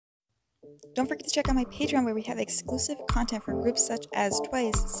Don't forget to check out my Patreon where we have exclusive content for groups such as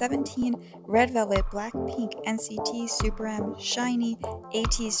Twice, 17, Red Velvet, Blackpink, NCT, Super M, Shiny,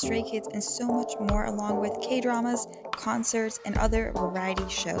 AT, Stray Kids, and so much more, along with K-dramas, concerts, and other variety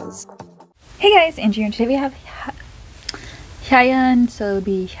shows. Hey guys, Angie, and today we have Hyun, so it would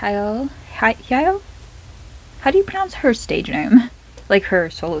be Hyo. How do you pronounce her stage name? Like her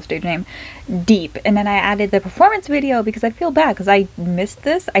solo stage name, Deep. And then I added the performance video because I feel bad because I missed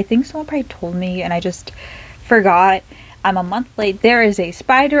this. I think someone probably told me and I just forgot. I'm a month late. There is a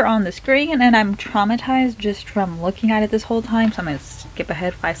spider on the screen and I'm traumatized just from looking at it this whole time, so I'm gonna skip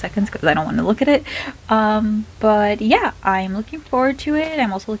ahead 5 seconds because I don't want to look at it. But yeah, I'm looking forward to it.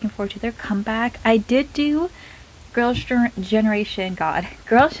 I'm also looking forward to their comeback. I did do Girls' Generation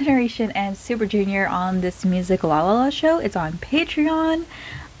and Super Junior on this Music La La La show. It's on Patreon.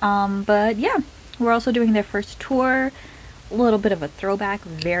 But yeah, we're also doing their first tour. A little bit of a throwback,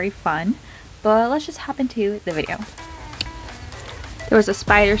 very fun. But let's just hop into the video. There was a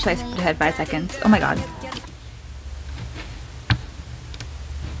spider, so I skipped ahead 5 seconds. Oh my god.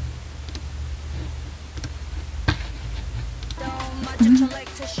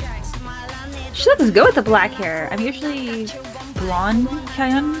 She looks good with the black hair. I'm usually blonde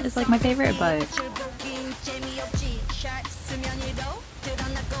Hyun is like my favorite, but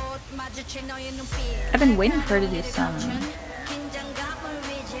I've been waiting for her to do some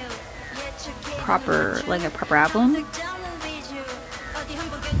proper, like a proper album.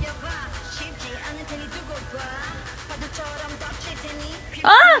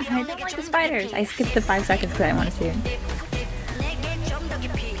 Ah! I don't like the spiders. I skipped the 5 seconds because I want to see it.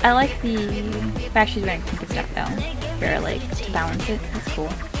 I like the fact she's wearing pink and stuff though. Very like to balance it. That's cool.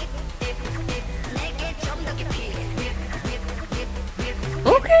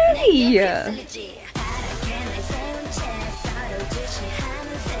 Okay.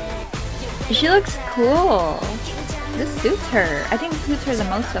 She looks cool. This suits her. I think it suits her the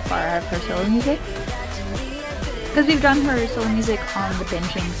most so far out of her solo music. Because we've done her solo music on the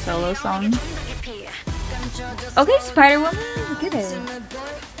binging solo song. Okay, Spider Woman, look at it.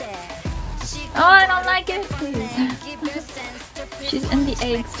 Oh, I don't like it, please. She's in the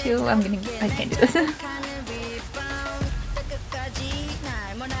egg too. I can't do this.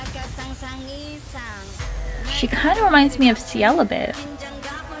 She kind of reminds me of Ciel a bit.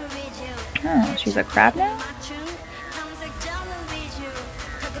 Oh, she's a crab now?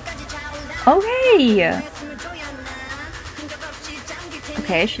 Okay.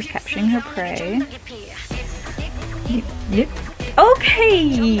 Okay, she's capturing her prey. Yep.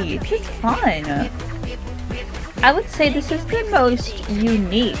 Okay, this is fun. I would say this is the most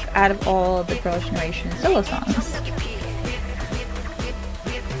unique out of all the Girls' Generation solo songs.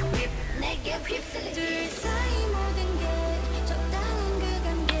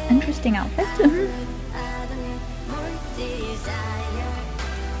 Interesting outfit.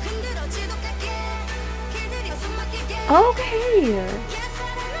 Okay.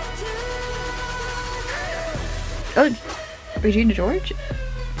 Oh, Regina George?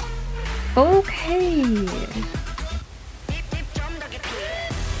 Okay.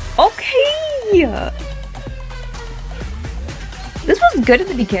 Okay! This was good at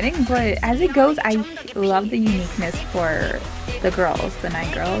the beginning, but as it goes, I love the uniqueness for the girls, the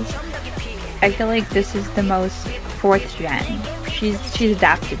 9 girls. I feel like this is the most 4th gen. She's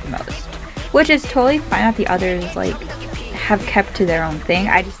adapted the most. Which is totally fine that the others, like, have kept to their own thing.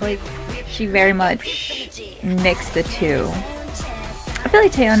 I just like, she very much mixed the two. I feel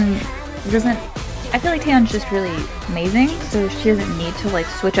like Taeyeon's just really amazing, so she doesn't need to like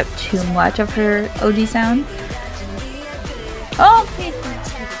switch up too much of her OG sound. Oh, please.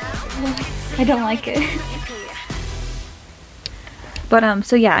 I don't like it. But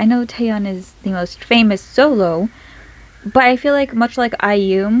so yeah, I know Taeyeon is the most famous solo, but I feel like much like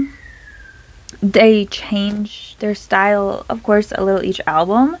IU, they change their style, of course, a little each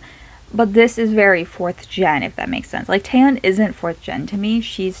album. But this is very 4th gen, if that makes sense. Like, Taeyeon isn't 4th gen to me.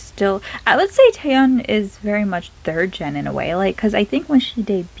 She's still... I would say Taeyeon is very much 3rd gen in a way. Like, because I think when she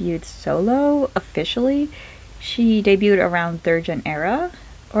debuted solo, officially, she debuted around 3rd gen era.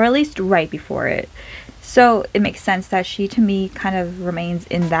 Or at least right before it. So, it makes sense that she, to me, kind of remains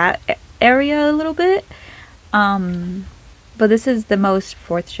in that area a little bit. But this is the most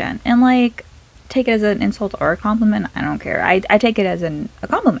 4th gen. And, like... take it as an insult or a compliment, I don't care. I take it as a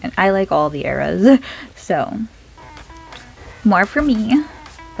compliment. I like all the eras. So, more for me.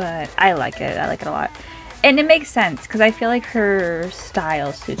 But I like it. I like it a lot. And it makes sense because I feel like her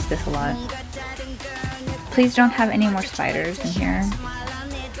style suits this a lot. Please don't have any more spiders in here.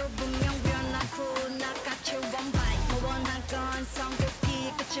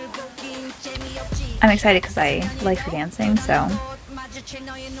 I'm excited because I like her dancing, so.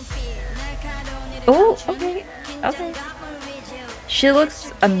 Oh, okay, okay. She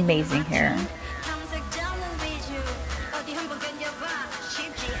looks amazing here.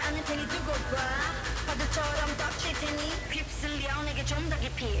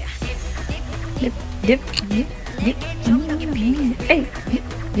 Dip, dip, dip, dip. Hey, dip,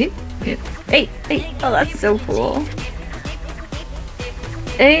 dip, dip. Hey, hey. Oh, that's so cool.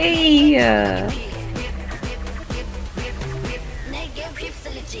 Hey.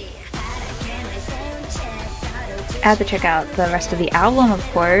 I have to check out the rest of the album, of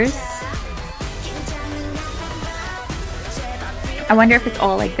course. I wonder if it's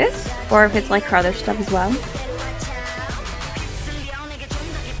all like this, or if it's like her other stuff as well.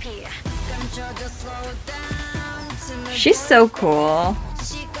 She's so cool.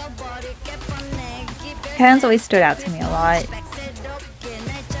 Hyun's always stood out to me a lot.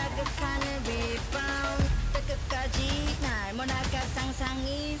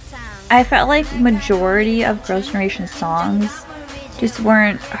 I felt like majority of Girls' Generation songs just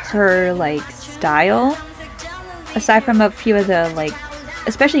weren't her like style. Aside from a few of the like,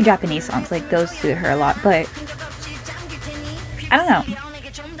 especially Japanese songs, like those suit her a lot, but I don't know.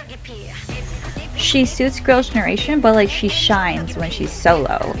 She suits Girls' Generation, but like she shines when she's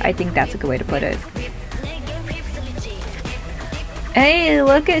solo. I think that's a good way to put it. Hey,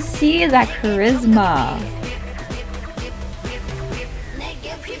 look at see that charisma.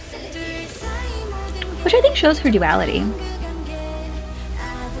 Which I think shows her duality.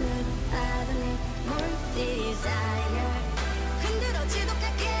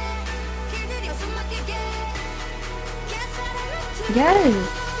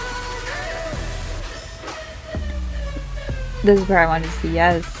 Yes. This is where I wanted to see,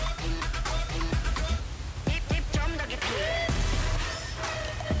 yes.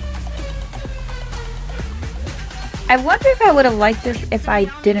 I wonder if I would have liked this if I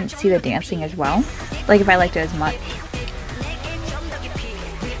didn't see the dancing as well. Like if I liked it as much.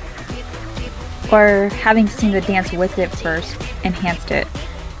 Or having seen the dance with it first enhanced it.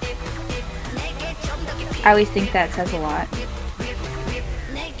 I always think that says a lot.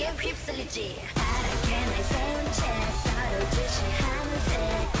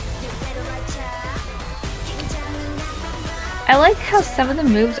 I like how some of the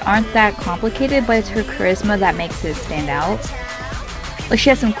moves aren't that complicated, but it's her charisma that makes it stand out. Like she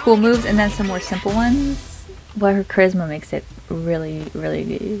has some cool moves and then some more simple ones, but her charisma makes it really,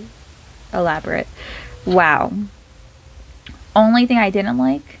 really elaborate. Wow. Only thing I didn't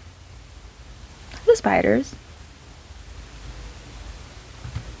like, the spiders.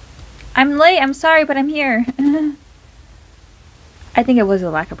 I'm late, I'm sorry, but I'm here. I think it was a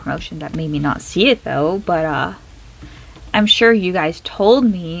lack of promotion that made me not see it though, but I'm sure you guys told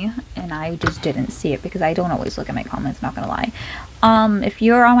me and I just didn't see it because I don't always look at my comments, not gonna lie. If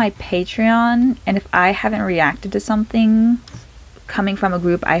you're on my Patreon and if I haven't reacted to something coming from a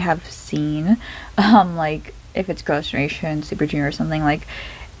group I have seen, like if it's Girls' Generation, Super Junior or something, like,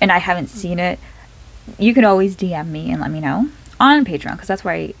 and I haven't seen it, you can always DM me and let me know on Patreon because that's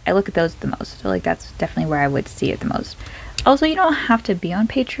where I look at those the most. So like that's definitely where I would see it the most. Also, you don't have to be on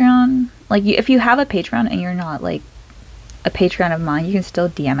Patreon. Like if you have a Patreon and you're not like a Patreon of mine, you can still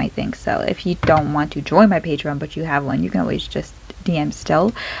DM, I think. So if you don't want to join my Patreon but you have one, you can always just DM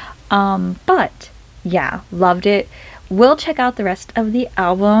still. But yeah, loved it. We'll check out the rest of the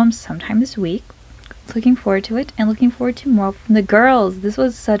album sometime this week. Looking forward to it and looking forward to more from the girls. This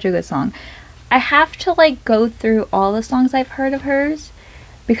was such a good song. I have to like go through all the songs I've heard of hers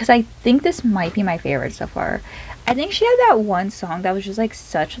because I think this might be my favorite so far. I think she had that one song that was just like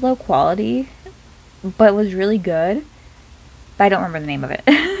such low quality but was really good. I don't remember the name of it.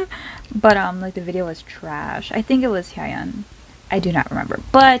 But like the video was trash. I think it was Hyun. I do not remember.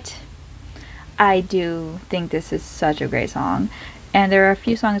 But I do think this is such a great song. And there are a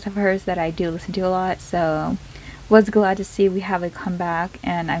few songs of hers that I do listen to a lot, so was glad to see we have a comeback,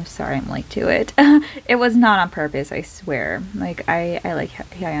 and I'm sorry I'm late to it. It was not on purpose, I swear. Like I like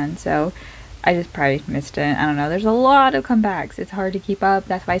Hyun, so I just probably missed it. I don't know. There's a lot of comebacks. It's hard to keep up.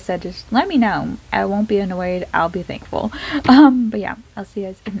 That's why I said just let me know. I won't be annoyed. I'll be thankful. But yeah, I'll see you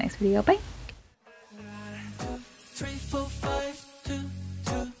guys in the next video. Bye. 3, 4, 5, 2,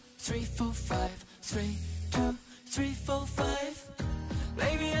 2, 3, 4, 5, 3, 2, 3, 4, 5.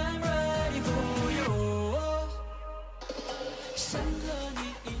 Maybe I'm right.